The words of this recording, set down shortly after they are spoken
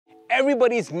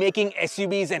Everybody's making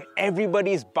SUVs and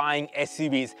everybody's buying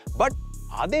SUVs. But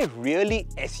are they really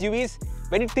SUVs?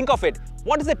 When you think of it,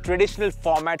 what is the traditional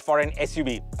format for an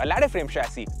SUV? A ladder frame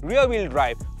chassis, rear wheel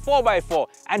drive, 4x4.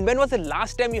 And when was the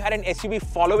last time you had an SUV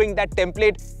following that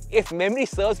template? If memory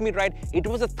serves me right, it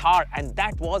was a Thar, and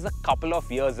that was a couple of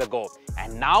years ago.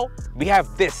 And now we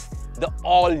have this, the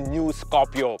all-new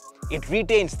Scorpio. It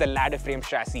retains the ladder frame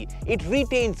chassis, it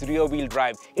retains rear wheel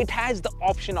drive, it has the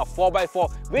option of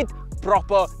 4x4 with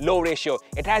proper low ratio.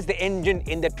 It has the engine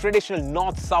in the traditional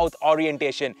north-south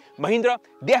orientation. Mahindra,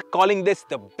 they are calling this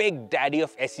the big daddy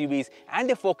of SUVs, and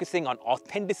they're focusing on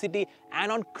authenticity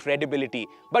and on credibility.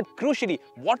 But crucially,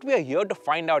 what we are here to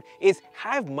find out is,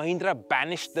 have Mahindra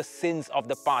banished the sins of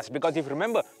the past? Because if you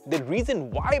remember, the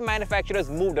reason why manufacturers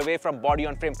moved away from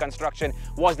body-on-frame construction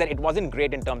was that it wasn't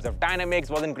great in terms of dynamics,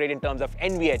 wasn't great in terms of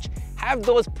NVH. Have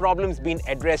those problems been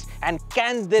addressed, and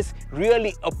can this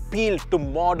really appeal to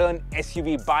modern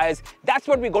SUV buyers? That's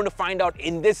what we're going to find out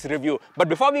in this review. But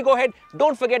before we go ahead,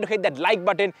 don't forget to hit that like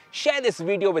button, share this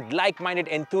video with like-minded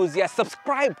enthusiasts,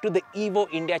 subscribe to the Evo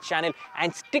India channel,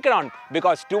 and stick around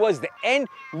because towards the end,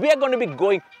 we are going to be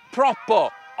going proper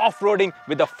off-roading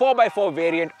with the 4x4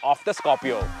 variant of the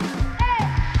Scorpio.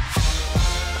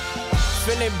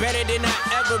 Feeling better than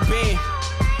I ever been.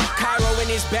 Cairo in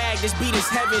his bag, this beat is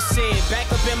heaven sent.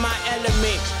 Back up in my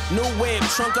element, new whip,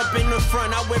 trunk up in the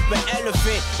front, I whip an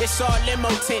elephant. It's all limo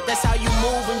tent, that's how you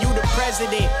move when you the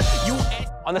president.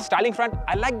 On the styling front,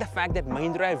 I like the fact that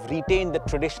Mahindra have retained the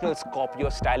traditional Scorpio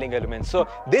styling elements. So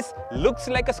this looks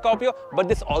like a Scorpio, but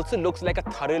this also looks like a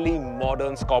thoroughly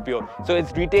modern Scorpio. So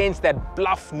it retains that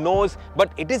bluff nose,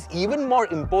 but it is even more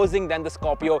imposing than the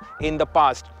Scorpio in the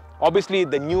past. Obviously,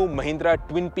 the new Mahindra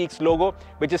Twin Peaks logo,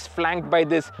 which is flanked by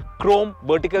this chrome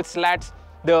vertical slats,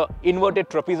 the inverted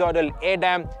trapezoidal air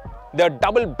dam, the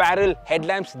double barrel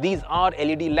headlamps. These are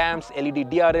LED lamps,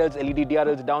 LED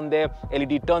DRLs down there,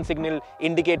 LED turn signal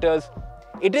indicators.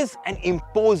 It is an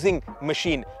imposing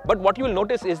machine. But what you will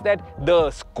notice is that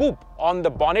the scoop on the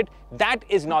bonnet, that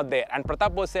is not there. And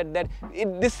Pratap Bose said that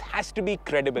this has to be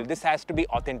credible, this has to be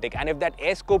authentic. And if that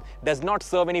air scoop does not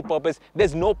serve any purpose,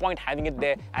 there's no point having it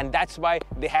there. And that's why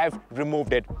they have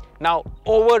removed it. Now,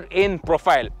 over in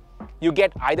profile, you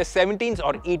get either 17s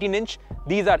or 18-inch.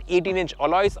 These are 18-inch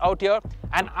alloys out here.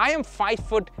 And I am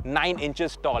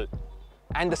 5'9" tall.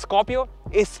 And the Scorpio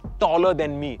is taller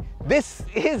than me. This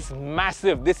is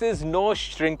massive. This is no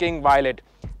shrinking violet.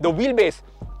 The wheelbase,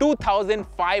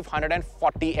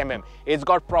 2,540 mm. It's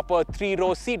got proper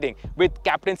 3-row seating with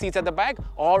captain seats at the back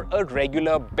or a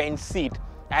regular bench seat.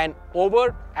 And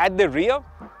over at the rear,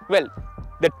 well,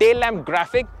 the tail lamp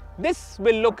graphic, this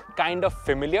will look kind of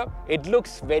familiar. It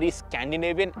looks very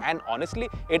Scandinavian, and honestly,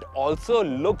 it also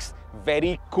looks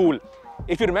very cool.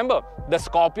 If you remember, the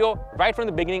Scorpio, right from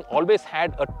the beginning, always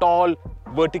had a tall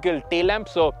vertical tail lamp,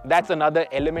 so that's another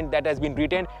element that has been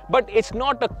retained. But it's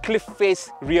not a cliff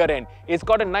face rear end. It's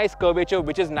got a nice curvature,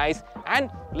 which is nice. And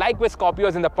like with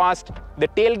Scorpios in the past, the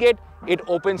tailgate, it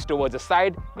opens towards the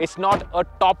side. It's not a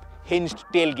top hinged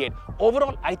tailgate.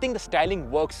 Overall, I think the styling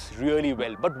works really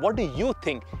well. But what do you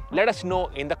think? Let us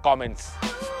know in the comments.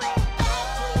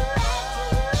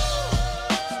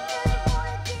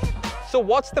 So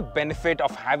what's the benefit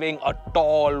of having a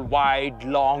tall, wide,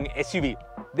 long SUV?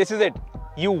 This is it.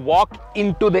 You walk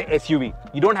into the SUV.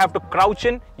 You don't have to crouch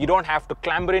in, you don't have to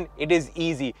clamber in, it is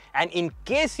easy. And in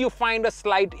case you find a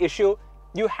slight issue,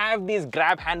 you have these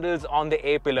grab handles on the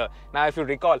A-pillar. Now, if you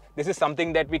recall, this is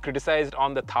something that we criticized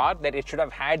on the Thar, that it should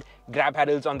have had grab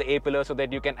handles on the A-pillar so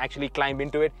that you can actually climb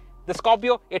into it. The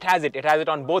Scorpio, it has it. It has it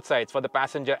on both sides for the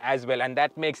passenger as well, and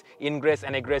that makes ingress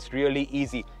and egress really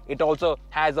easy. It also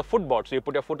has a footboard, so you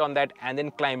put your foot on that and then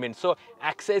climb in. So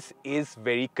access is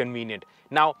very convenient.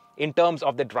 Now, in terms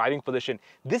of the driving position,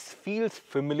 this feels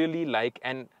familiarly like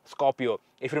an Scorpio.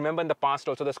 If you remember in the past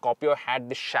also, the Scorpio had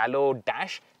the shallow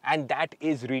dash, and that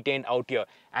is retained out here.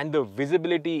 And the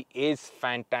visibility is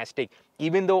fantastic.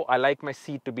 Even though I like my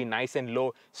seat to be nice and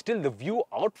low, still the view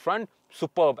out front,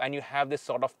 superb. And you have this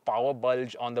sort of power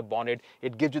bulge on the bonnet.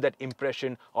 It gives you that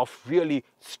impression of really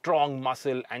strong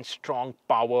muscle and strong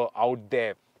power out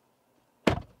there.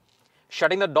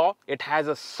 Shutting the door, it has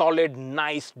a solid,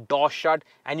 nice door shut,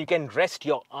 and you can rest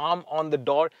your arm on the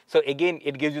door. So again,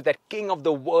 it gives you that king of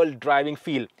the world driving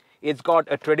feel. It's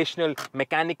got a traditional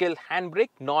mechanical handbrake,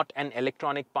 not an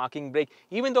electronic parking brake,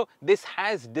 even though this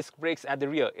has disc brakes at the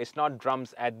rear. It's not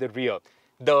drums at the rear.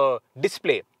 The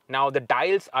display, now the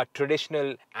dials are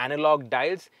traditional analog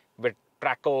dials with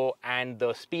Traco and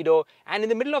the Speedo, and in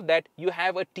the middle of that you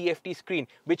have a TFT screen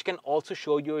which can also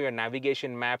show you your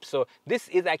navigation map. So this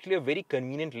is actually a very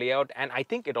convenient layout, and I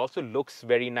think it also looks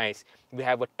very nice. We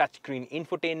have a touchscreen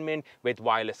infotainment with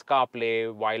wireless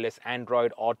CarPlay, wireless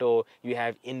Android Auto, you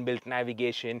have inbuilt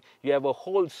navigation, you have a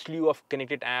whole slew of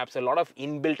connected apps, a lot of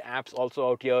inbuilt apps also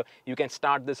out here. You can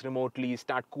start this remotely,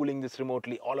 start cooling this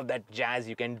remotely, all of that jazz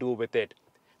you can do with it.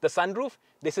 The sunroof,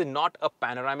 this is not a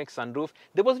panoramic sunroof.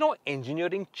 There was no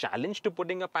engineering challenge to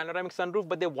putting a panoramic sunroof,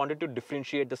 but they wanted to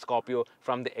differentiate the Scorpio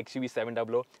from the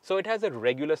XUV700. So it has a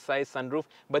regular size sunroof,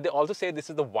 but they also say this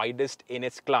is the widest in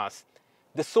its class.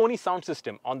 The Sony sound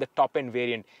system on the top end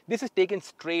variant, this is taken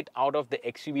straight out of the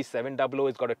XUV700.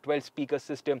 It's got a 12 speaker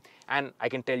system, and I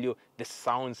can tell you this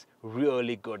sounds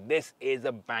really good. This is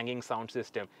a banging sound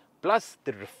system. Plus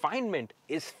the refinement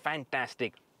is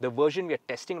fantastic. The version we are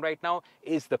testing right now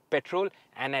is the petrol,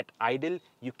 and at idle,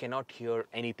 you cannot hear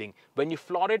anything. When you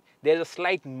floor it, there's a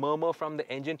slight murmur from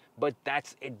the engine, but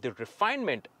that's it. The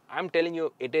refinement, I'm telling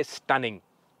you, it is stunning.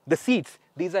 The seats,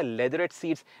 these are leatherette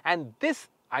seats, and this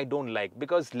I don't like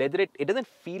because leatherette, it doesn't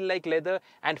feel like leather,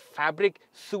 and fabric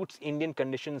suits Indian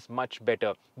conditions much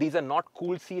better. These are not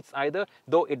cool seats either,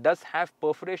 though it does have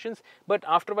perforations, but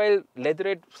after a while,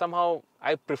 leatherette, somehow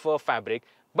I prefer fabric.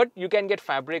 But you can get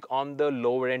fabric on the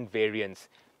lower end variants.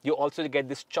 You also get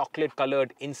this chocolate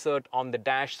colored insert on the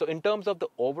dash. So in terms of the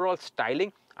overall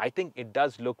styling, I think it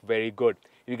does look very good.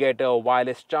 You get a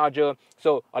wireless charger.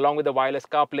 So along with the wireless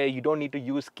CarPlay, you don't need to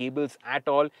use cables at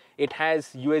all. It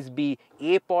has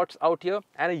USB-A ports out here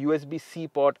and a USB-C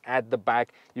port at the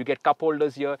back. You get cup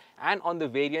holders here, and on the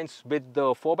variants with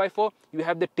the 4x4, you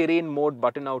have the terrain mode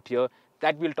button out here.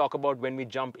 That we'll talk about when we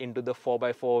jump into the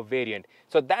 4x4 variant.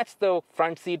 So that's the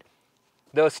front seat.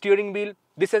 The steering wheel,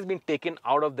 this has been taken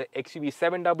out of the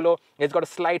XUV700. It's got a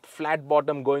slight flat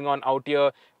bottom going on out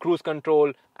here. Cruise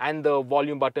control and the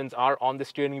volume buttons are on the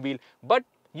steering wheel, but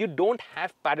you don't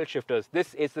have paddle shifters.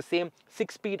 This is the same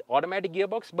 6-speed automatic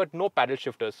gearbox, but no paddle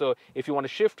shifters. So if you want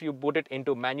to shift, you put it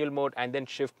into manual mode and then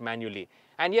shift manually.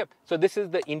 And yep, so this is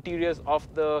the interiors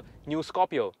of the new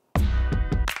Scorpio.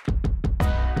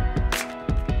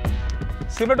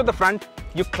 Similar to the front,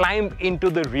 you climb into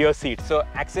the rear seat, so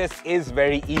access is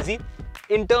very easy.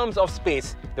 In terms of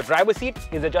space, the driver's seat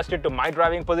is adjusted to my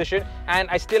driving position, and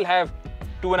I still have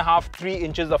 2.5–3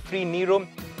 inches of free knee room.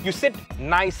 You sit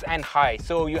nice and high,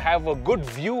 so you have a good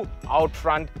view out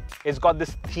front. It's got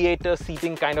this theater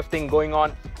seating kind of thing going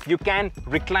on. You can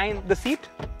recline the seat,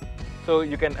 so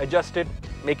you can adjust it,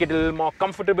 make it a little more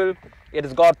comfortable. It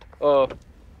has got a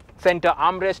center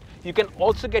armrest. You can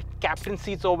also get captain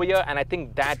seats over here, and I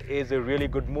think that is a really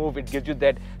good move. It gives you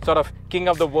that sort of king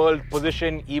of the world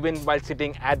position even while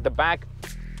sitting at the back.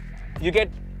 You get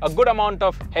a good amount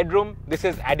of headroom. This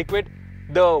is adequate.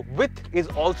 The width is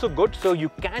also good, so you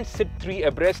can sit 3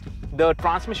 abreast. The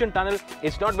transmission tunnel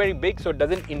is not very big, so it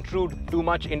doesn't intrude too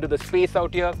much into the space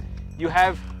out here. You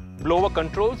have blower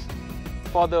controls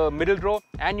for the middle row,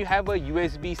 and you have a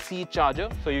USB-C charger,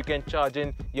 so you can charge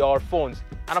in your phones.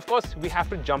 And of course, we have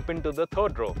to jump into the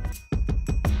third row.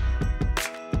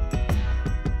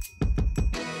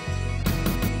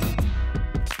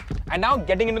 And now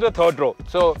getting into the third row.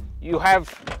 So you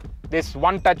have this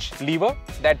one-touch lever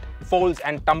that folds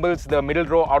and tumbles the middle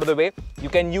row out of the way. You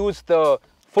can use the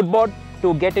footboard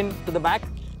to get into the back,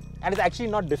 and it's actually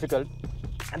not difficult.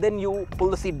 And then you pull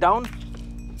the seat down,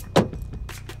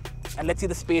 and let's see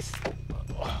the space.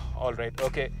 All right,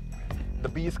 okay. The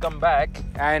bees come back,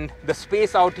 and the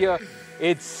space out here,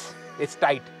 it's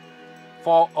tight.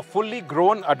 For a fully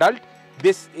grown adult,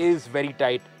 this is very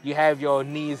tight. You have your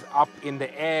knees up in the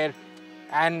air,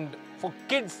 and for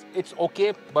kids, it's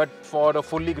okay, but for a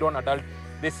fully grown adult,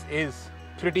 this is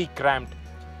pretty cramped.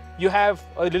 You have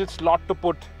a little slot to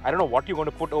put, I don't know what you're going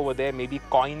to put over there, maybe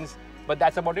coins, but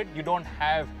that's about it. You don't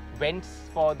have vents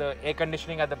for the air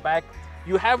conditioning at the back.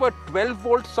 You have a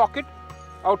 12-volt socket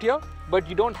out here, but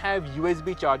you don't have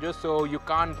USB chargers, so you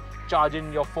can't charge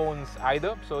in your phones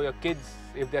either. So your kids,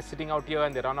 if they're sitting out here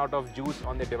and they run out of juice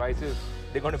on their devices,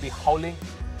 they're going to be howling.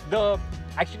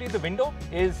 Actually, the window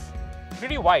is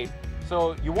pretty wide,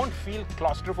 so you won't feel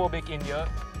claustrophobic in here.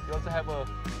 You also have a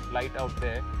light out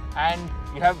there, and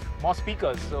you have more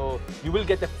speakers, so you will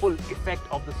get the full effect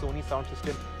of the Sony sound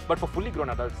system. But for fully grown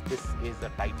adults, this is a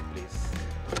tight place.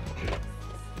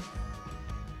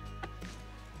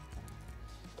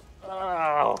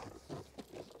 Oh.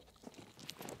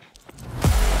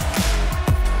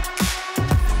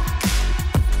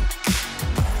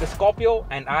 The Scorpio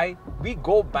and I, we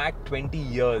go back 20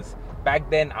 years. Back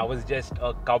then, I was just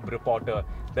a cub reporter.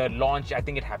 The launch, I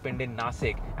think it happened in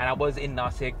Nasik, and I was in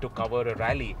Nasik to cover a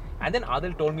rally. And then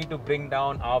Adil told me to bring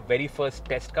down our very first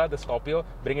test car, the Scorpio,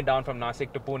 bring it down from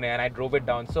Nasik to Pune, and I drove it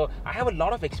down. So I have a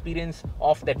lot of experience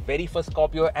of that very first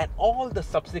Scorpio and all the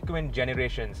subsequent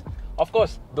generations. Of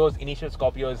course, those initial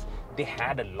Scorpios, they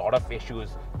had a lot of issues,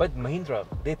 but Mahindra,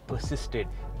 they persisted.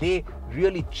 They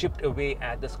really chipped away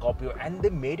at the Scorpio and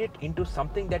they made it into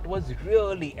something that was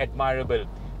really admirable.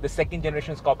 The second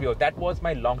generation Scorpio, that was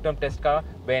my long-term test car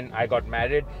when I got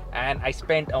married, and I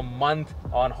spent a month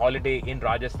on holiday in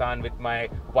Rajasthan with my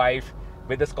wife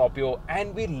with the Scorpio,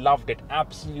 and we loved it,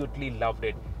 absolutely loved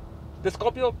it. The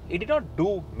Scorpio, it did not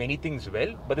do many things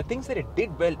well, but the things that it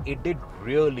did well, it did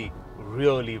really,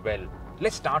 really well.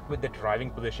 Let's start with the driving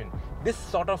position. This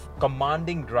sort of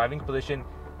commanding driving position,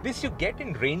 this you get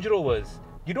in Range Rovers.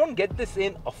 You don't get this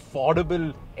in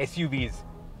affordable SUVs.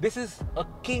 This is a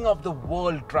king of the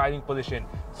world driving position.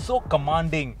 So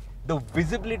commanding. The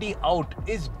visibility out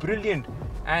is brilliant.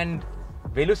 And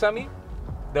Velusamy,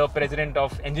 the president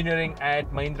of engineering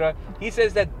at Mahindra, he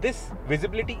says that this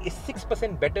visibility is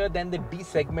 6% better than the D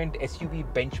segment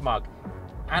SUV benchmark.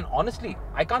 And honestly,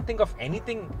 I can't think of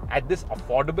anything at this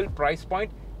affordable price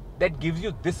point that gives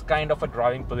you this kind of a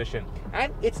driving position.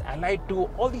 And it's allied to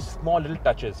all these small little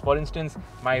touches. For instance,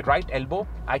 my right elbow,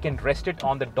 I can rest it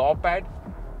on the door pad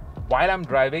while I'm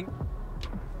driving.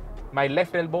 My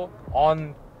left elbow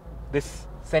on this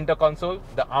center console,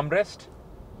 the armrest.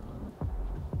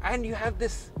 And you have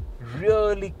this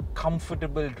really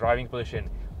comfortable driving position.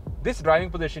 This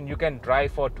driving position you can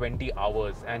drive for 20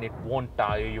 hours and it won't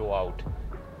tire you out.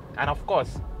 And of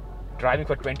course, driving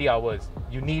for 20 hours,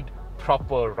 you need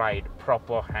proper ride,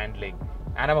 proper handling.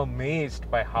 And I'm amazed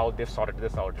by how they've sorted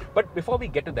this out. But before we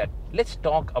get to that, let's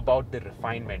talk about the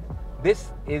refinement.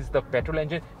 This is the petrol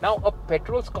engine. Now, a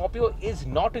petrol Scorpio is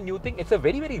not a new thing. It's a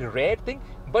very, very rare thing.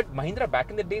 But Mahindra,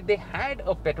 back in the day, they had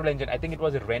a petrol engine. I think it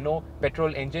was a Renault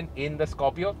petrol engine in the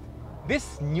Scorpio.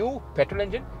 This new petrol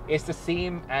engine is the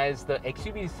same as the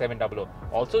XUV 700.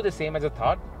 Also the same as the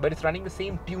Thar, but it's running the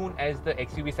same tune as the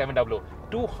XUV 700.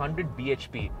 200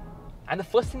 bhp. And the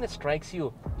first thing that strikes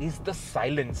you is the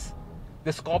silence.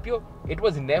 The Scorpio, it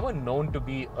was never known to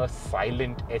be a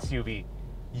silent SUV.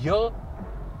 Here,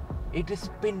 it is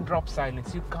pin drop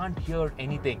silence. You can't hear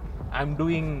anything. I'm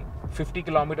doing 50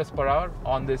 kilometers per hour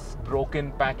on this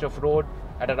broken patch of road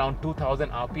at around 2000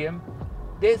 RPM.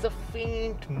 There's a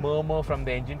faint murmur from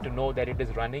the engine to know that it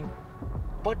is running.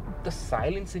 But the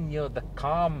silence in here, the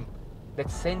calm, that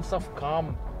sense of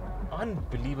calm,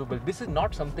 unbelievable. This is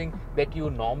not something that you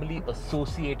normally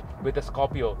associate with a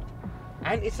Scorpio.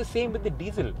 And it's the same with the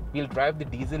diesel. We'll drive the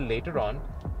diesel later on,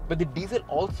 but the diesel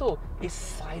also is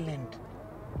silent.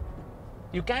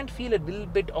 You can feel a little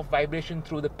bit of vibration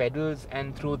through the pedals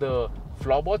and through the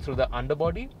floorboard, through the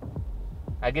underbody.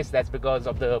 I guess that's because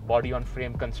of the body on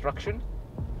frame construction.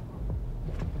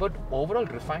 But overall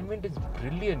refinement is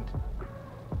brilliant.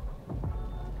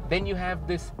 Then you have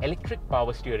this electric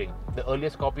power steering. The earlier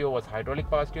Scorpio was hydraulic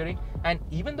power steering, and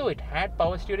even though it had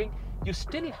power steering, you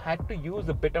still had to use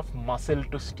a bit of muscle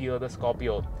to steer the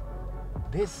Scorpio.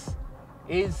 This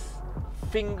is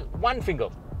one finger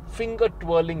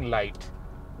twirling light.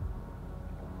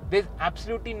 There's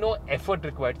absolutely no effort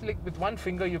required. It's like with one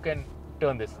finger you can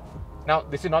turn this. Now,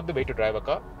 this is not the way to drive a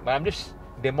car, but I'm just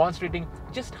demonstrating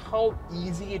just how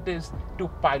easy it is to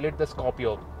pilot the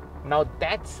Scorpio. Now,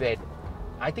 that said,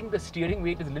 I think the steering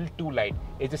weight is a little too light.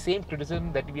 It's the same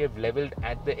criticism that we have leveled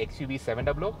at the XUV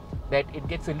 700, that it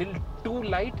gets a little too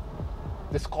light.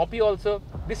 The Scorpio also,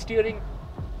 the steering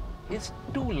is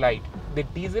too light. The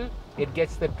diesel, it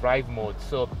gets the drive mode,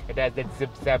 so it has that zip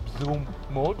zap zoom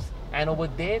modes, and over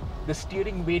there the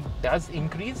steering weight does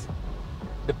increase.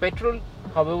 The petrol,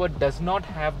 however, does not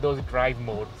have those drive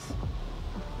modes,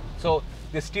 so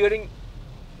the steering,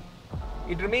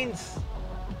 it remains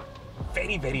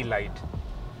very, very light.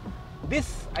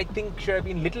 This, I think, should have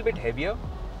been a little bit heavier,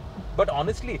 but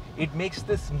honestly, it makes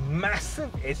this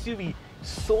massive SUV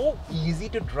so easy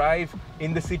to drive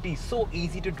in the city, so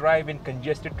easy to drive in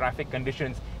congested traffic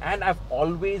conditions. And I've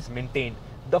always maintained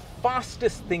the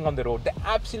fastest thing on the road, the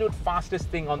absolute fastest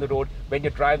thing on the road when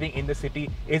you're driving in the city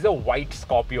is a white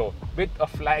Scorpio with a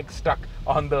flag stuck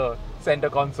on the center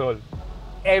console.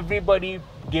 Everybody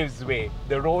gives way.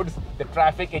 The roads, the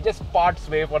traffic, it just parts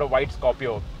way for a white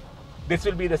Scorpio. This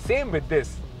will be the same with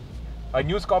this. A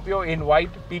new Scorpio in white,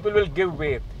 people will give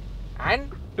way.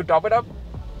 And to top it up,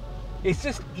 it's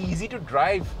just easy to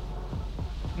drive.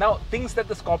 Now, things that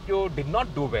the Scorpio did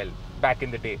not do well back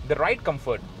in the day, the ride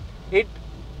comfort. It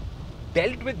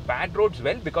dealt with bad roads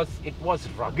well because it was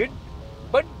rugged,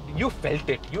 but you felt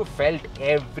it. You felt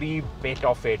every bit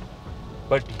of it.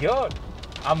 But here,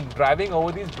 I'm driving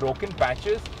over these broken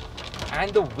patches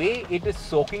and the way it is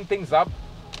soaking things up.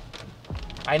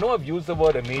 I know I've used the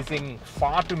word amazing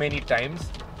far too many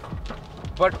times,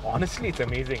 but honestly, it's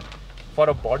amazing. For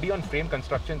a body on frame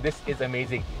construction, this is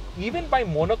amazing. Even by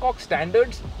monocoque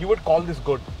standards, you would call this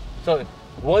good. So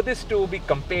were this to be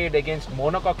compared against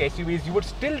monocoque SUVs, you would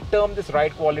still term this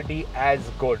ride quality as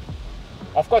good.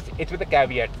 Of course, it's with a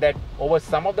caveat that over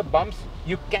some of the bumps,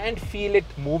 you can feel it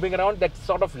moving around, that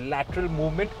sort of lateral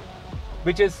movement,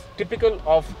 which is typical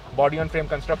of body on frame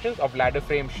constructions, of ladder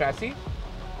frame chassis.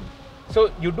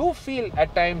 So you do feel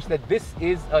at times that this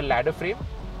is a ladder frame,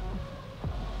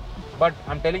 but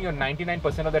I'm telling you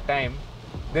 99% of the time,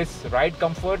 this ride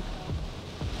comfort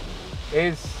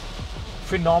is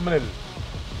phenomenal.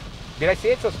 Did I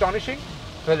say it's astonishing?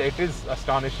 Well, it is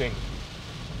astonishing.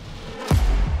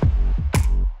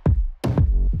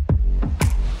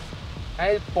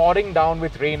 And pouring down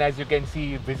with rain, as you can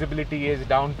see, visibility is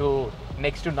down to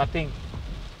next to nothing.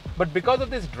 But because of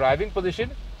this driving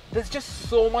position, there's just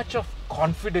so much of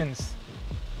confidence.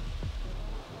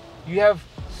 You have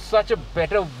such a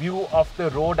better view of the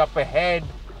road up ahead.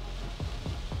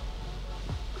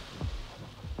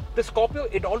 The Scorpio,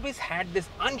 it always had this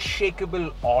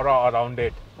unshakable aura around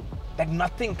it, that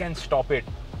nothing can stop it.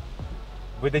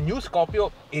 With the new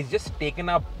Scorpio, it's just taken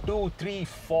up 2, 3,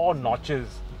 4 notches.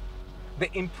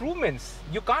 The improvements,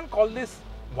 you can't call this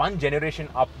one generation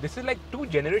up. This is like 2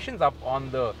 generations up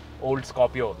on the old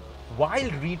Scorpio, while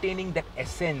retaining that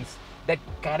essence, that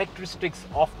characteristics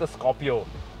of the Scorpio.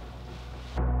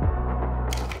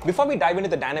 Before we dive into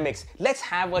the dynamics, let's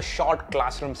have a short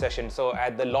classroom session. So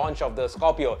at the launch of the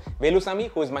Scorpio, Velusamy,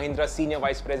 who is Mahindra's Senior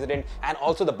Vice President and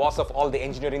also the boss of all the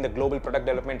engineering, the global product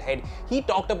development head, he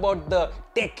talked about the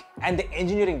tech and the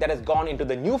engineering that has gone into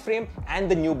the new frame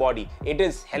and the new body. It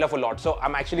is hell of a lot. So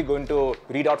I'm actually going to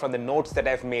read out from the notes that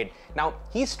I've made. Now,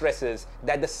 he stresses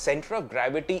that the center of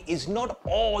gravity is not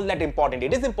all that important.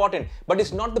 It is important, but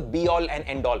it's not the be all and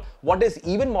end all. What is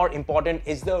even more important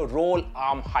is the roll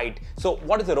arm height. So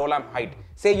what is the roll arm height?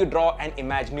 Say you draw an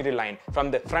imaginary line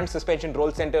from the front suspension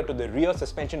roll center to the rear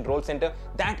suspension roll center.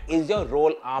 That is your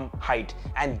roll arm height,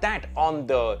 and that on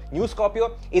the new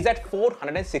Scorpio is at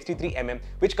 463 mm,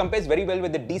 which compares very well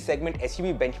with the D segment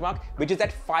SUV benchmark, which is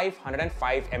at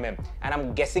 505 mm. And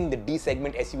I'm guessing the D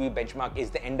segment SUV benchmark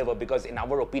is the Endeavour, because in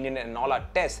our opinion and in all our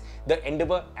tests, the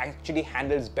Endeavour actually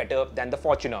handles better than the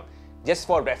Fortuner. Just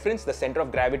for reference, the center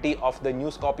of gravity of the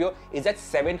new Scorpio is at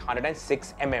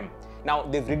 706 mm. Now,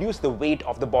 they've reduced the weight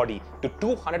of the body to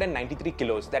 293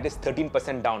 kilos, that is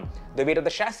 13% down. The weight of the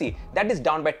chassis, that is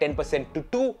down by 10% to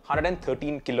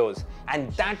 213 kilos.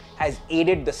 And that has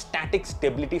aided the static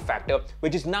stability factor,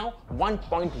 which is now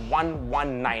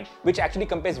 1.119, which actually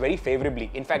compares very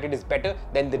favorably. In fact, it is better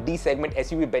than the D segment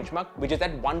SUV benchmark, which is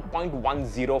at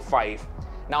 1.105.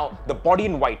 Now, the body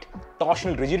in white,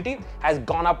 torsional rigidity has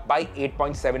gone up by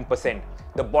 8.7%.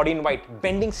 The body in white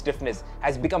bending stiffness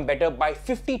has become better by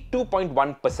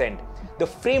 52.1%. The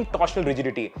frame torsional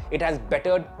rigidity, it has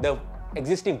bettered the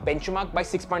existing benchmark by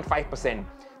 6.5%.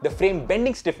 The frame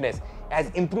bending stiffness has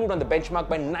improved on the benchmark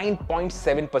by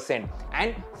 9.7%,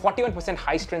 and 41%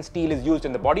 high strength steel is used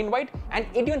in the body in white and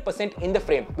 81% in the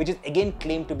frame, which is again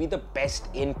claimed to be the best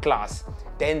in class.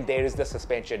 Then there is the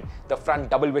suspension, the front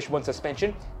double wishbone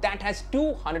suspension that has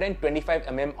 225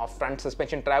 mm of front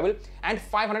suspension travel and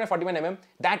 541 mm,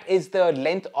 that is the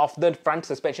length of the front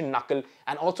suspension knuckle,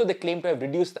 and also they claim to have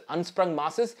reduced the unsprung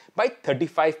masses by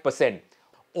 35%.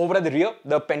 Over at the rear,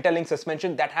 the Pentalink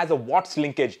suspension that has a Watts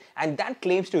linkage, and that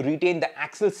claims to retain the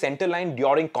axle center line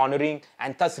during cornering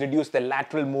and thus reduce the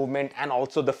lateral movement and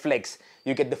also the flex.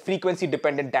 You get the frequency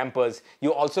dependent dampers.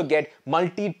 You also get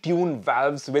multi-tune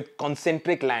valves with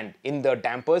concentric land in the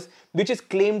dampers, which is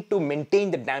claimed to maintain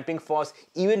the damping force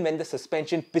even when the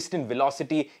suspension piston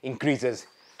velocity increases.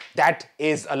 That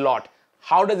is a lot.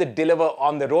 How does it deliver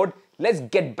on the road? Let's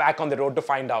get back on the road to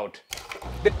find out.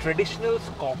 The traditional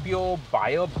Scorpio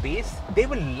buyer base, they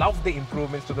will love the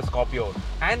improvements to the Scorpio,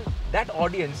 and that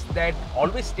audience that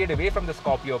always stayed away from the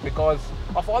Scorpio because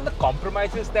of all the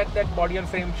compromises that body on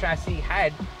frame chassis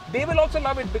had, they will also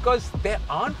love it because there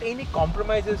aren't any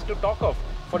compromises to talk of.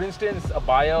 For instance, a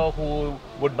buyer who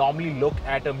would normally look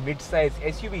at a mid-size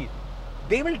SUV,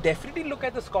 they will definitely look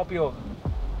at the Scorpio,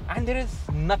 and there is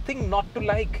nothing not to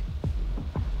like.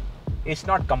 It's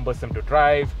not cumbersome to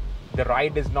drive. The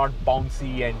ride is not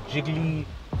bouncy and jiggly.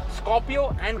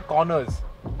 Scorpio and corners,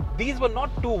 these were not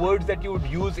two words that you would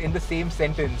use in the same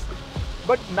sentence,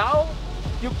 but now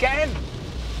you can.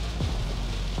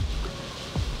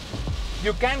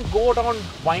 You can go down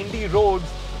windy roads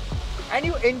and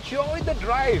you enjoy the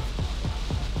drive.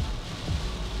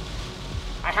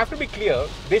 I have to be clear,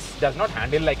 this does not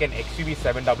handle like an XUV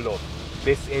 700.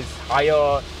 This is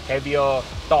higher, heavier,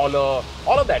 taller,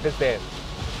 all of that is there.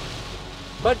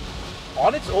 But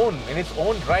on its own, in its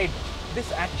own right,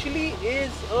 this actually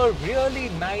is a really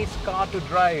nice car to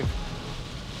drive.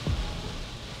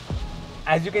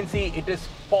 As you can see, it is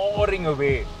pouring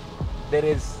away. There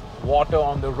is water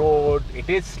on the road, it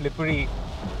is slippery,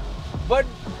 but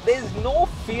there's no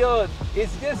fear.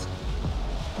 It's just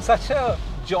such a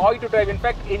joy to drive. In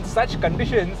fact, in such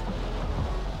conditions,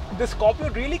 the Scorpio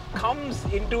really comes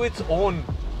into its own,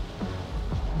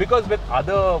 because with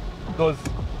those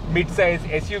mid-size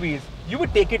SUVs, you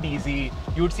would take it easy,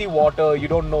 you would see water, you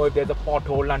don't know if there's a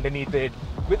pothole underneath it.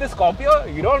 With the Scorpio,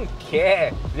 you don't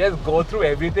care, just go through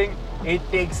everything. It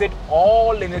takes it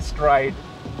all in its stride.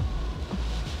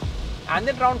 And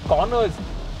then around corners,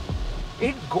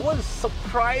 it goes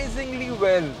surprisingly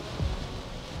well.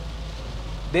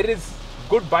 There is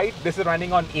good bite. This is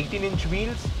running on 18-inch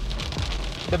wheels.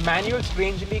 The manual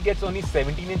strangely gets only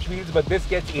 17-inch wheels, but this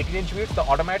gets 18-inch wheels, the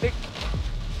automatic.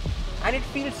 And it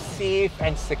feels safe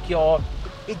and secure.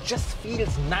 It just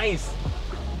feels nice.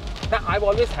 Now, I've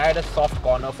always had a soft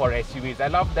corner for SUVs. I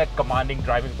love that commanding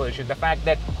driving position. The fact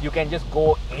that you can just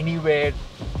go anywhere,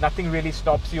 nothing really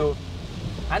stops you.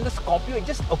 And the Scorpio, it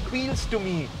just appeals to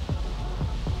me.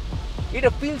 It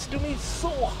appeals to me so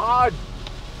hard.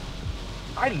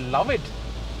 I love it.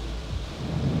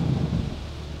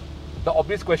 The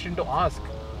obvious question to ask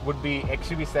would be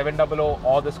XUV 700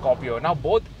 or the Scorpio. Now,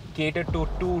 both cater to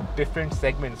two different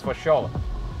segments for sure.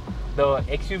 The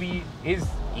XUV is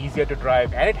easier to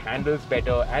drive and it handles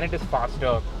better and it is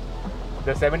faster.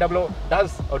 The 700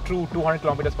 does a true 200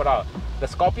 kilometers per hour. The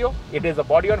Scorpio, it is a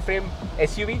body-on-frame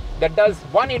SUV that does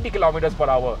 180 kilometers per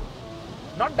hour.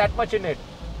 Not that much in it.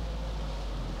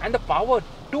 And the power,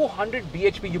 200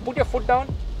 bhp. You put your foot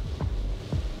down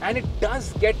and it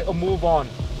does get a move on.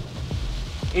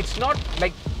 It's not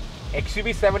like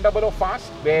XUV 700 fast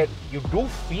where you do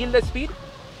feel the speed,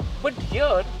 but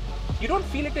here you don't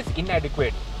feel it is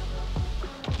inadequate.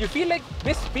 You feel like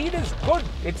this speed is good,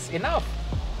 it's enough.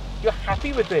 You're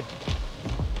happy with it.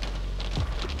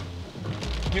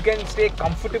 You can stay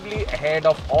comfortably ahead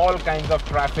of all kinds of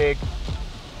traffic.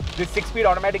 This 6-speed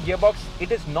automatic gearbox,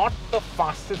 it is not the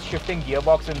fastest shifting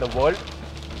gearbox in the world,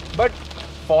 but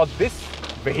for this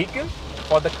vehicle,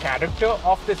 for the character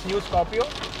of this new Scorpio,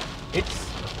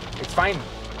 it's fine.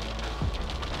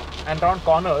 And around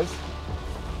corners,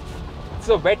 it's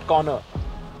a wet corner.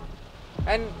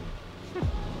 And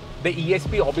the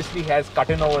ESP obviously has cut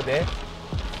in over there.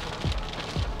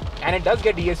 And it does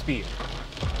get ESP.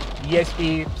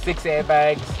 ESP, 6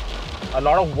 airbags. A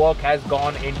lot of work has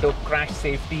gone into crash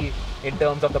safety in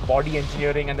terms of the body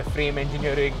engineering and the frame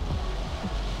engineering.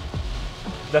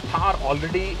 The Thar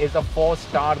already is a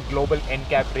 4-star global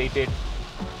NCAP rated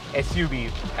SUV,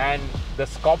 and the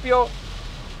Scorpio,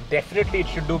 definitely it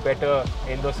should do better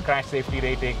in those crash safety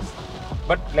ratings.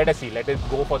 But let us see, let us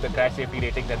go for the crash safety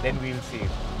ratings and then we'll see.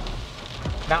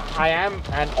 Now, I am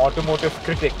an automotive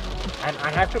critic and I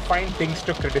have to find things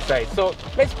to criticize. So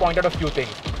let's point out a few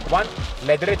things. 1,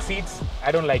 leatherette seats,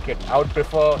 I don't like it. I would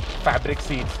prefer fabric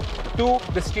seats. 2,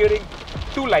 the steering,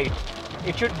 too light.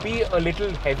 It should be a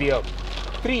little heavier.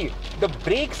 3, the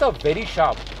brakes are very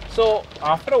sharp. So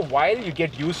after a while you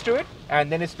get used to it and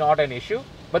then it's not an issue.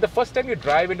 But the first time you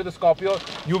drive into the Scorpio,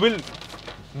 you will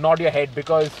nod your head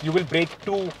because you will brake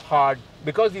too hard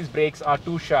because these brakes are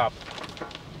too sharp.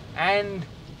 And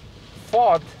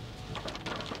 4th,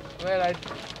 well,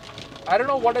 I don't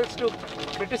know what else to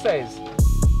criticize.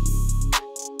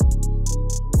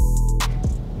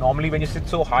 Normally when you sit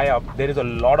so high up, there is a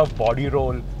lot of body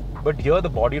roll, but here the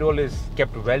body roll is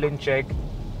kept well in check.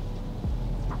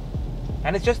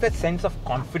 And it's just that sense of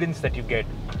confidence that you get.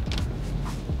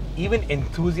 Even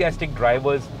enthusiastic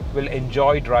drivers will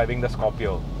enjoy driving the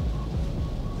Scorpio.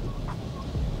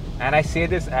 And I say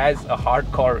this as a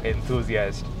hardcore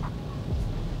enthusiast.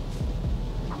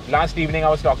 Last evening I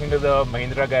was talking to the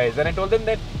Mahindra guys and I told them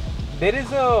that there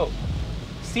is a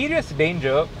serious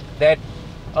danger that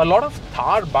a lot of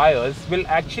Thar buyers will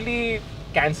actually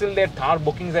cancel their Thar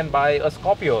bookings and buy a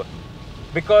Scorpio,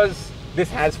 because this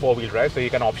has 4-wheel drive, so you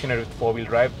can option it with 4-wheel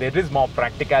drive. There is more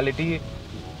practicality.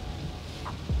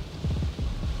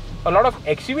 A lot of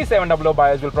XUV 700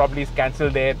 buyers will probably cancel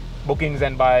their bookings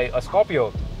and buy a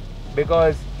Scorpio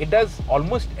because it does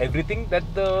almost everything that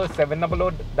the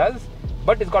 700 does,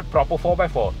 but it's got proper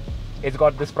 4x4. It's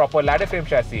got this proper ladder frame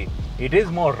chassis. It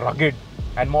is more rugged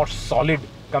and more solid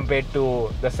compared to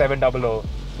the 700.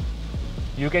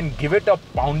 You can give it a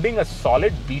pounding, a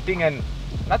solid beating, and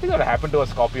nothing will happen to a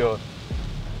Scorpio.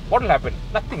 What will happen?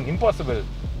 Nothing. Impossible.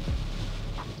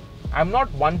 I'm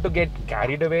not one to get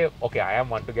carried away. Okay, I am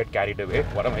one to get carried away.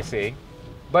 What am I saying?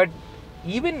 But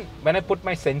even when I put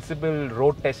my sensible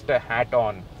road tester hat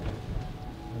on,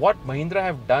 what Mahindra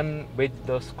have done with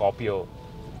the Scorpio,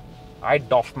 I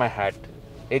doff my hat.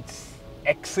 It's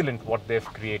excellent what they've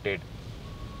created.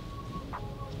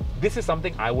 This is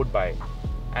something I would buy,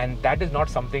 and that is not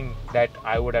something that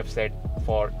I would have said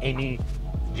for any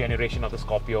generation of the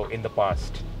Scorpio in the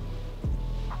past.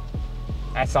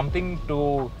 As something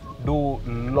to do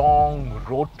long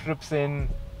road trips in,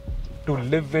 to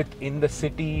live with in the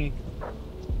city,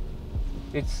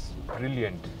 it's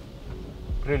brilliant.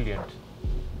 Brilliant.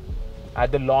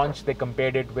 At the launch, they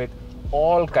compared it with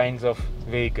all kinds of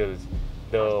vehicles.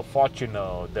 The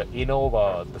Fortuner, the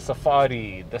Innova, the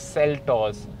Safari, the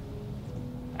Seltos.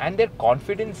 And their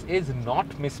confidence is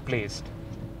not misplaced,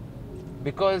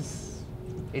 because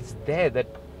it's there that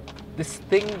this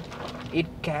thing, it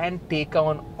can take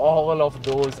on all of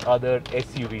those other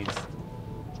SUVs.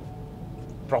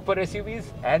 Proper SUVs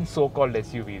and so-called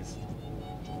SUVs.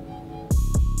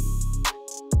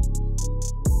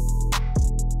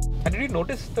 And did you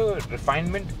notice the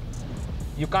refinement?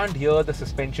 You can't hear the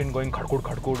suspension going khadkud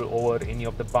khadkud over any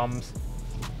of the bumps.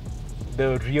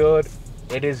 The rear,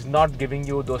 it is not giving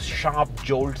you those sharp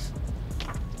jolts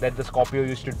that the Scorpio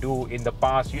used to do in the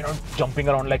past. You're not jumping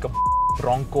around like a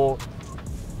Bronco.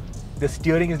 The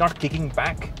steering is not kicking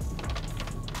back.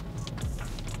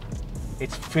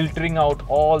 It's filtering out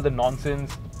all the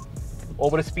nonsense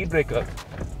over a speed breaker.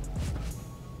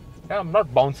 I'm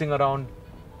not bouncing around.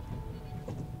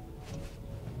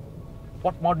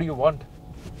 What more do you want?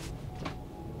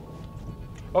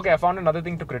 Okay, I found another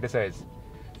thing to criticize.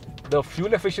 The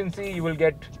fuel efficiency, you will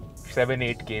get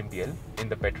 7-8 kmpl in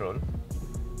the petrol.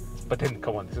 But then,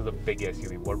 come on, this is a big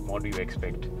SUV. What more do you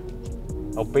expect?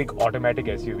 A big automatic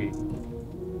SUV.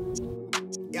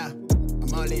 Yeah,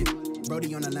 I'm all in.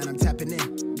 Brody on the line, I'm tapping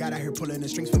in. God out here pulling the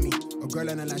strings for me. A girl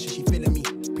on the line, she feeling me.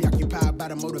 Preoccupied by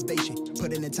the motivation.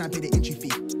 Put in the time, pay the entry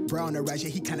fee. Bro on the rise, yeah,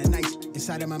 he kinda nice.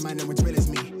 Inside of my mind, no one's real as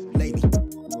me lately.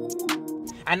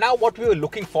 And now what we were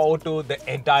looking forward to the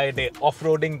entire day,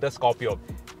 off-roading the Scorpio.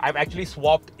 I've actually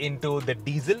swapped into the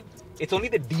diesel. It's only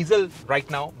the diesel right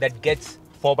now that gets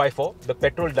 4x4. The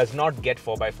petrol does not get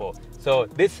 4x4. So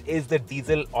this is the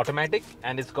diesel automatic,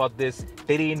 and it's got this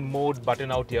terrain mode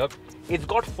button out here. It's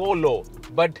got 4 low,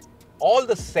 but all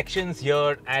the sections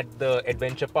here at the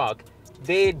adventure park,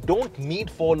 they don't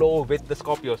need 4 low with the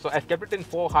Scorpio. So I've kept it in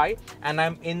 4 high, and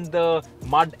I'm in the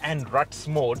mud and ruts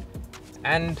mode.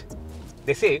 And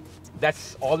they say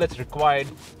that's all that's required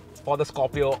for the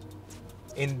Scorpio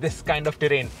in this kind of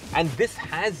terrain. And this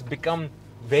has become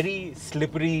very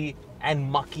slippery and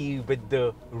mucky with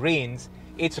the rains.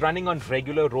 It's running on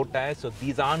regular road tires, so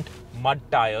these aren't mud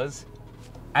tires.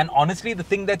 And honestly, the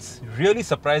thing that's really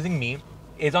surprising me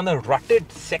is on the rutted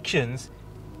sections,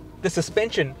 the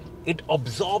suspension, it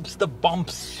absorbs the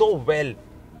bumps so well.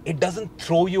 It doesn't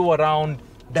throw you around,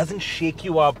 doesn't shake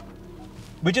you up,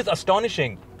 which is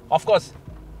astonishing. Of course,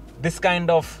 this kind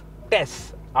of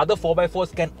tests, other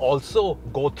 4x4s can also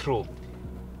go through.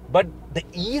 But the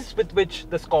ease with which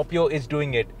the Scorpio is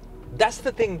doing it, that's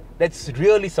the thing that's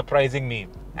really surprising me.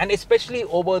 And especially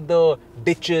over the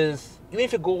ditches, even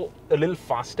if you go a little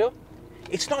faster,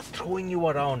 it's not throwing you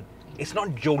around. It's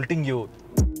not jolting you.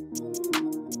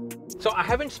 So I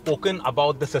haven't spoken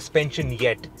about the suspension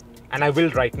yet, and I will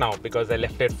right now because I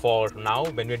left it for now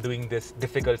when we're doing this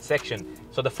difficult section.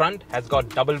 So the front has got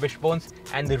double wishbones,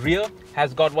 and the rear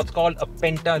has got what's called a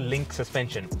Penta-link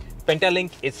suspension.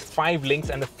 Penta-link is 5 links,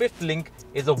 and the 5th link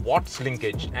is a Watts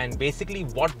linkage. And basically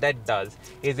what that does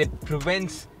is it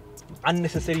prevents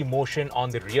unnecessary motion on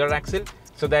the rear axle,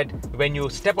 so that when you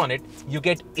step on it, you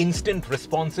get instant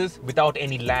responses without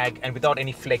any lag and without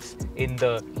any flex in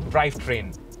the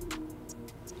drivetrain.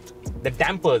 The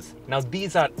dampers, now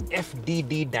these are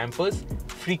FDD dampers,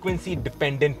 frequency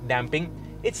dependent damping.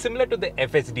 It's similar to the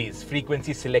FSDs,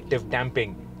 frequency selective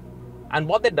damping. And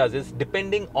what that does is,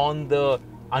 depending on the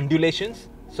undulations,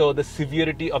 so the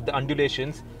severity of the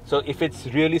undulations, so if it's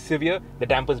really severe, the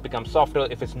dampers become softer.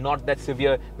 If it's not that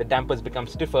severe, the dampers become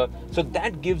stiffer. So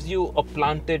that gives you a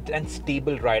planted and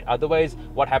stable ride. Otherwise,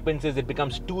 what happens is it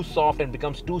becomes too soft and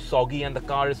becomes too soggy and the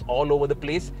car is all over the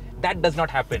place. That does not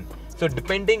happen. So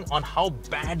depending on how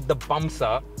bad the bumps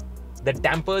are, the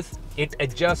dampers, it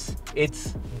adjusts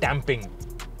its damping.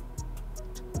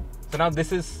 So now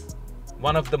this is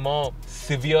one of the more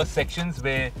severe sections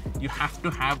where you have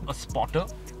to have a spotter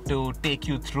to take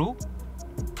you through.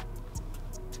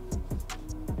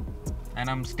 And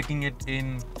I'm sticking it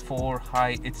in 4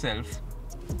 high itself.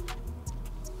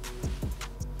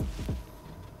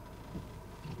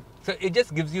 So it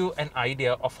just gives you an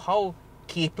idea of how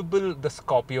capable the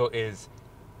Scorpio is.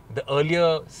 The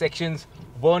earlier sections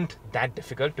weren't that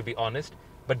difficult, to be honest,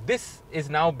 but this is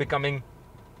now becoming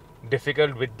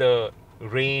difficult with the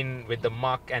rain, with the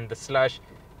muck and the slush.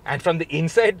 And from the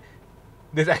inside,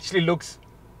 this actually looks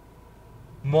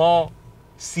more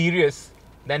serious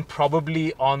than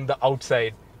probably on the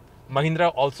outside.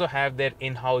 Mahindra also have their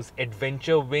in-house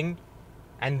adventure wing,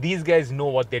 and these guys know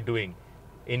what they're doing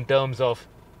in terms of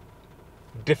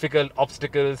difficult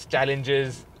obstacles,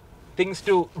 challenges, things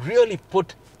to really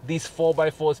put these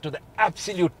 4x4s to the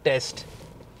absolute test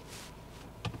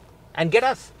and get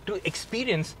us to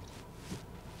experience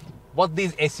what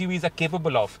these SUVs are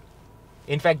capable of.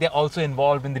 In fact, they're also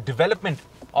involved in the development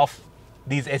of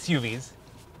these SUVs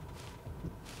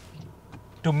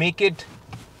to make it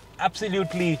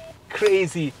absolutely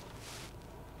crazy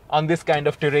on this kind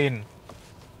of terrain.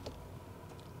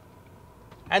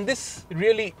 And this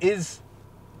really is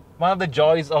one of the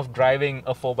joys of driving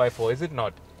a 4x4, is it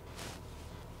not?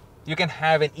 You can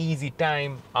have an easy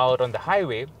time out on the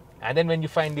highway, and then when you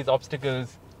find these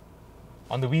obstacles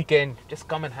on the weekend, just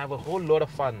come and have a whole lot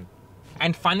of fun.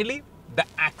 And finally, the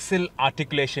axle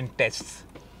articulation tests.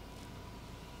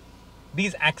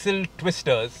 These axle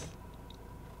twisters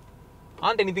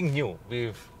aren't anything new.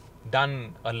 We've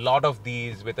done a lot of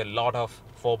these with a lot of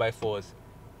 4x4s.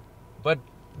 But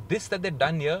this that they've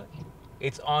done here,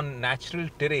 it's on natural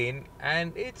terrain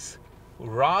and it's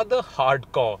rather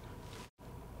hardcore.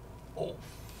 Oh,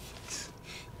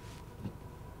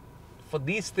 for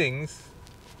these things,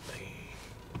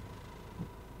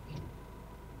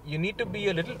 you need to be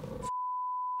a little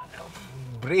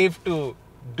brave to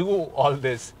do all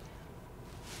this.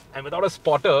 And without a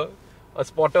spotter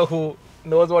who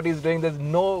knows what he's doing, there's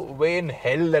no way in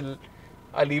hell that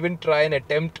I'll even try and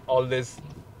attempt all this.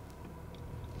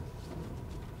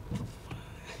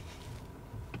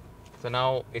 So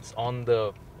now it's on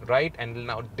the right and will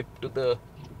now dip to the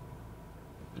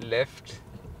left.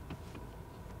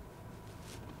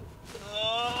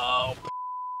 Oh.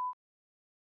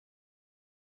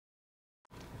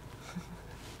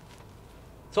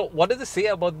 So what does this say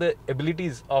about the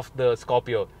abilities of the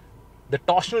Scorpio? The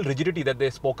torsional rigidity that they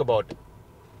spoke about.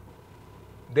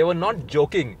 They were not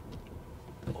joking.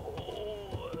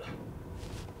 Oh.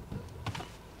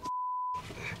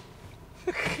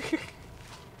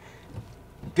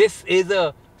 This is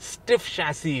a stiff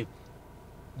chassis.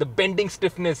 The bending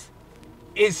stiffness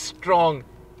is strong.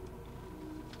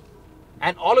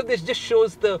 And all of this just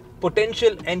shows the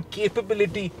potential and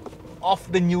capability of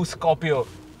the new Scorpio.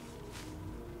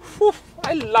 Whew,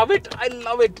 I love it. I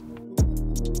love it.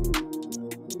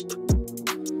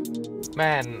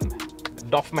 Man,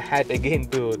 doff my hat again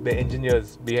to the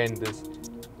engineers behind this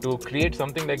to create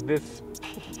something like this.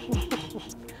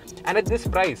 And at this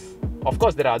price, of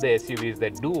course there are other SUVs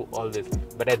that do all this,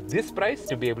 but at this price,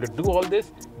 to be able to do all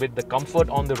this with the comfort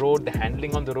on the road, the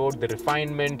handling on the road, the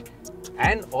refinement,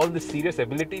 and all the serious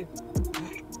ability.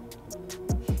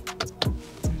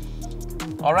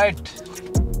 All right.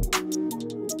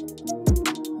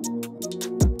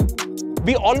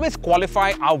 We always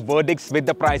qualify our verdicts with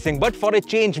the pricing, but for a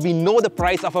change, we know the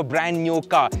price of a brand new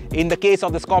car. In the case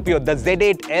of the Scorpio, the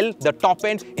Z8L, the top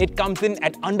end, it comes in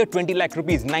at under 20 lakh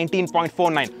rupees,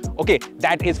 19.49. Okay,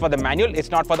 that is for the manual,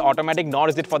 it's not for the automatic, nor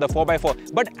is it for the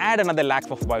 4x4. But add another lakh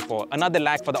for 4x4, another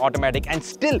lakh for the automatic, and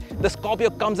still the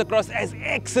Scorpio comes across as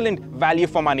excellent value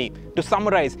for money. To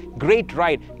summarize, great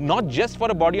ride, not just for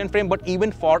a body and frame, but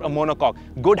even for a monocoque.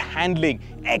 Good handling,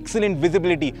 excellent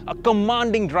visibility, a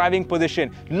commanding driving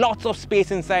position, lots of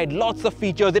space inside, lots of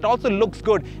features. It also looks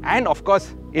good, and of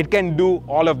course, it can do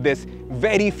all of this.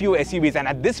 Very few SUVs, and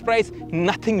at this price,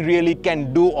 nothing really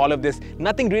can do all of this.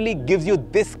 Nothing really gives you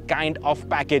this kind of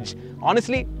package.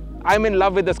 Honestly, I'm in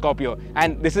love with the Scorpio,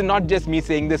 and this is not just me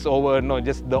saying this over, no,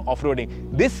 just the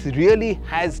off-roading. This really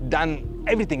has done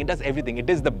everything. It does everything. It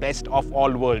is the best of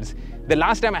all worlds. The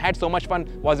last time I had so much fun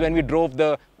was when we drove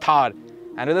the Thar,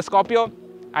 and with the Scorpio,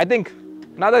 I think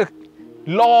another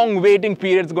long waiting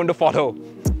period is going to follow.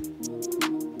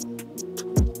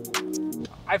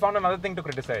 I found another thing to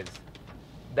criticize.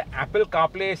 The Apple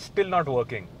CarPlay is still not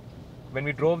working. When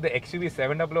we drove the XUV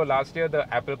 700 last year,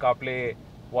 the Apple CarPlay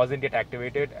wasn't yet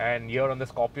activated, and here on the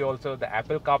Scorpio also, the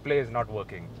Apple CarPlay is not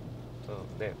working. So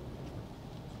there.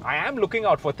 I am looking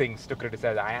out for things to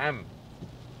criticize. I am.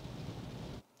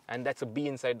 And that's a bee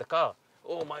inside the car.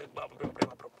 Oh my.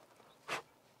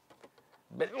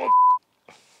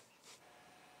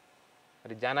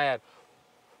 अरे जाना यार.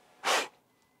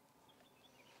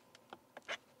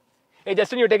 Hey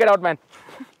Justin, you take it out, man.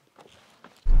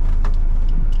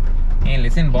 Hey,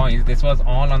 Listen boys, this was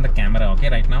all on the camera, okay,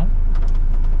 right now?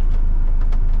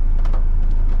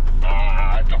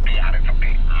 It's okay, yaar, it's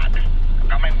okay.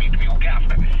 Come and meet me, okay,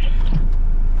 after this.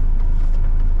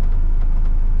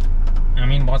 I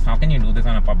mean, boss, how can you do this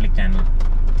on a public channel?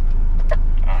 But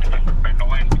no,